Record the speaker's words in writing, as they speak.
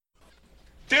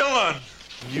Dylan!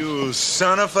 You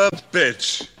son of a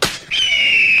bitch.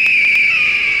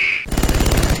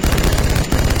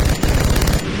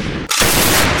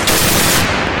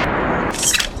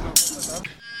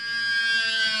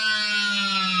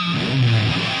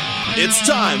 It's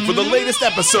time for the latest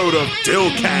episode of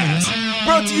Dillcast,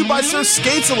 brought to you by Sir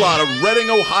Skates-A-Lot of Reading,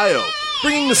 Ohio,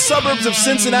 bringing the suburbs of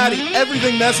Cincinnati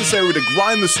everything necessary to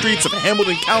grind the streets of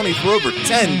Hamilton County for over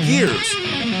 10 years.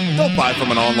 Don't buy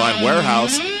from an online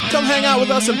warehouse. Come hang out with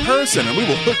us in person and we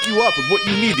will hook you up with what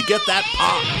you need to get that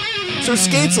pop. Sir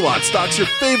Skates-A-Lot stocks your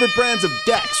favorite brands of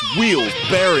decks, wheels,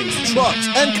 bearings, trucks,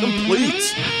 and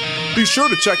completes. Be sure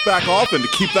to check back often to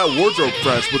keep that wardrobe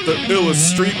fresh with the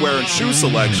illest streetwear and shoe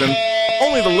selection.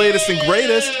 Only the latest and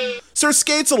greatest. Sir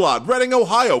Skates-A-Lot, Reading,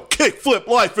 Ohio. Kickflip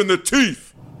life in the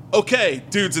teeth. Okay,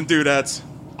 dudes and dudettes,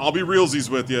 I'll be realsies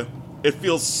with you. It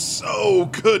feels so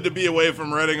good to be away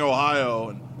from Reading,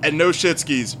 Ohio. And no shit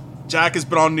skis. Jack has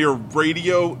been on near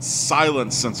radio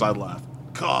silence since I left.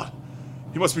 God,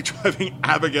 he must be driving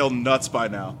Abigail nuts by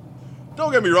now.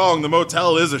 Don't get me wrong, the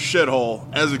motel is a shithole,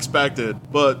 as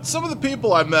expected, but some of the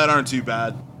people I've met aren't too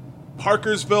bad.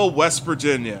 Parkersville, West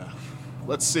Virginia.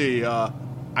 Let's see, I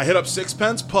hit up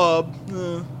Sixpence Pub,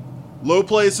 Low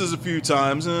Places a few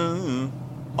times,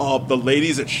 Oh, the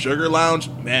ladies at Sugar Lounge,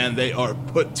 man, they are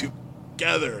put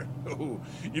together. Ooh,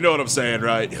 you know what I'm saying,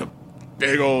 right?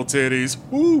 Big old titties,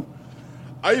 woo!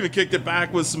 I even kicked it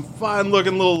back with some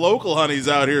fine-looking little local honeys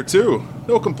out here, too.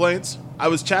 No complaints. I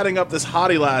was chatting up this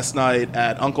hottie last night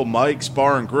at Uncle Mike's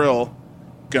Bar and Grill.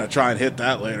 Gonna try and hit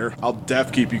that later. I'll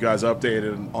def keep you guys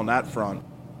updated on that front.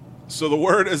 So the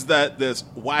word is that this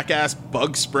whack-ass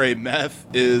bug spray meth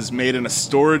is made in a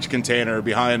storage container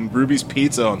behind Ruby's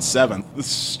Pizza on 7th. The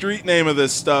street name of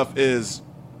this stuff is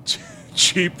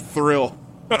Cheap Thrill.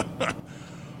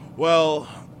 Well,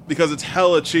 because it's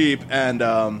hella cheap and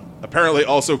apparently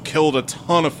also killed a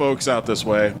ton of folks out this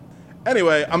way.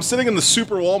 Anyway, I'm sitting in the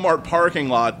Super Walmart parking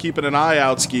lot, keeping an eye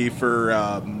out ski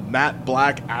for matte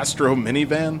black Astro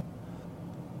minivan.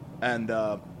 And,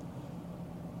 oh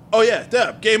yeah,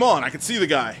 Deb, game on. I can see the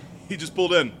guy. He just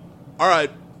pulled in. Alright,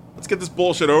 let's get this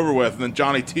bullshit over with, and then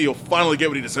Johnny T will finally get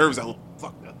what he deserves, that little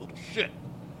shit.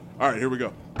 Alright, here we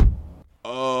go.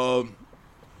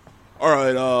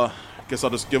 Alright, guess I'll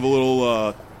just give a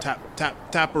little,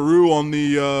 tap-a-roo on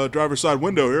the, driver's side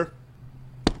window here.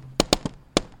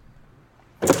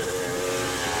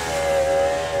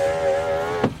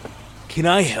 Can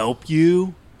I help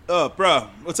you? Bro,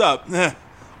 what's up?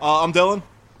 I'm Dylan.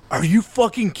 Are you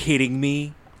fucking kidding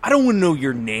me? I don't want to know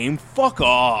your name. Fuck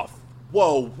off.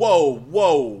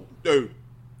 Whoa. Dude,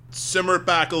 simmer it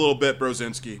back a little bit,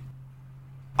 Brozinski.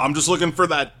 I'm just looking for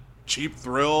that cheap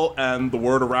thrill, and the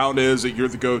word around is that you're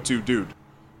the go-to dude.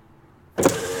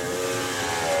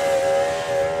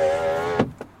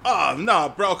 Nah,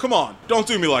 bro, come on. Don't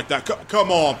do me like that.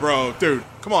 Come on, bro. Dude,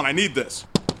 come on, I need this.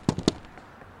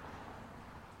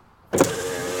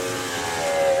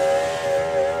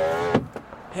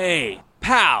 Hey,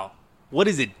 pal. What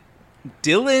is it?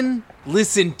 Dylan?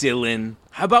 Listen, Dylan.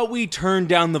 How about we turn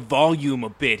down the volume a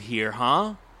bit here,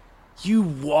 huh? You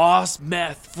wasp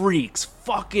meth freaks.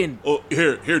 Fucking... Oh,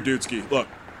 here, dudeski. Look.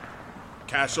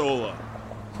 Cashola.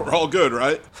 We're all good,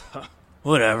 right?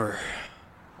 Whatever.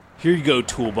 Here you go,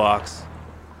 toolbox.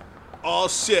 Oh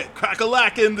shit,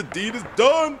 crack-a-lackin', the deed is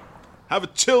done. Have a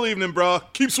chill evening, bro.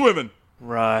 Keep swimming.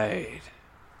 Right.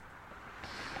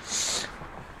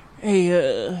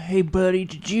 Hey, buddy,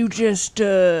 did you just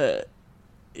buy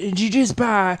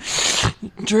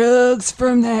drugs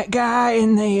from that guy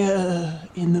in the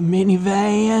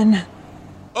minivan?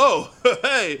 Oh,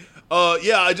 hey,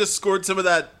 yeah, I just scored some of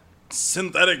that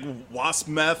synthetic wasp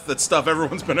meth, that stuff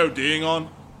everyone's been ODing on.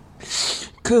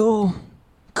 Cool.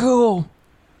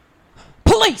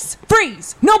 Police!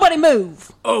 Freeze! Nobody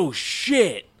move! Oh,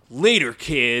 shit. Later,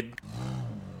 kid.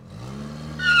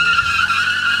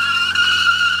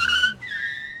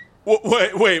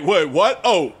 Wait, what?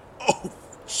 Oh,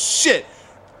 shit.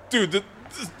 Dude,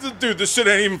 this shit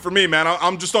ain't even for me, man.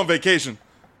 I'm just on vacation.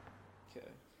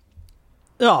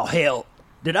 Oh, hell.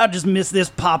 Did I just miss this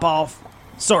pop-off?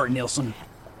 Sorry, Nilsson.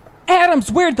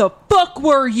 Adams, where the fuck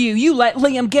were you? You let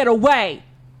Liam get away.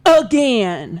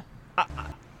 Again.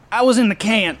 I was in the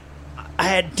can. I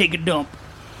had to take a dump.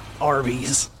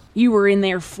 Arby's. You were in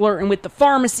there flirting with the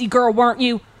pharmacy girl, weren't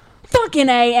you? Fucking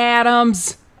A,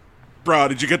 Adams. Bro,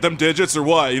 did you get them digits or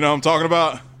what? You know what I'm talking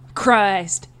about?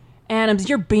 Christ. Adams,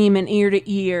 you're beaming ear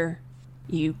to ear.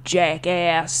 You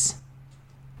jackass.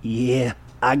 Yeah,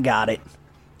 I got it.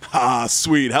 Ah,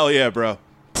 sweet. Hell yeah, bro.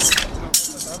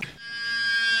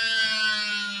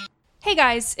 Hey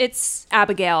guys, it's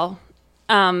Abigail.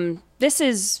 this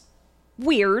is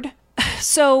weird.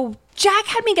 So, Jack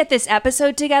had me get this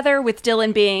episode together with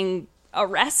Dylan being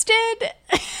arrested.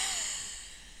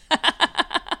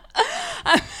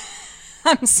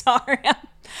 I'm sorry.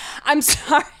 I'm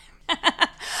sorry.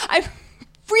 I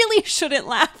really shouldn't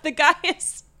laugh. The guy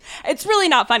is... It's really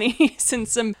not funny. He's in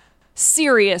some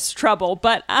serious trouble.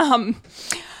 But,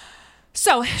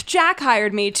 So, Jack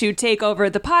hired me to take over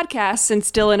the podcast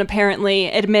since Dylan apparently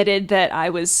admitted that I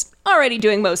was already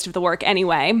doing most of the work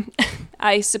anyway.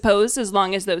 I suppose as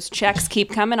long as those checks keep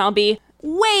coming, I'll be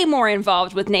way more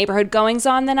involved with neighborhood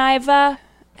goings-on than I've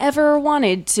ever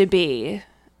wanted to be.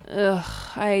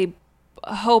 I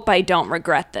hope I don't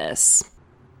regret this.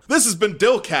 This has been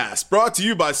Dillcast, brought to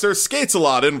you by Sir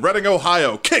Skates-A-Lot in Reading,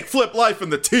 Ohio. Kickflip life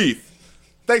in the teeth.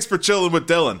 Thanks for chilling with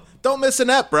Dylan. Don't miss an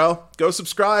ep, bro. Go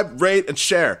subscribe, rate, and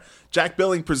share. Jack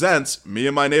Billing presents Me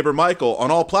and My Neighbor Michael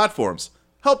on all platforms.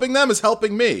 Helping them is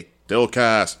helping me.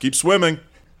 Dillcast. Keep swimming.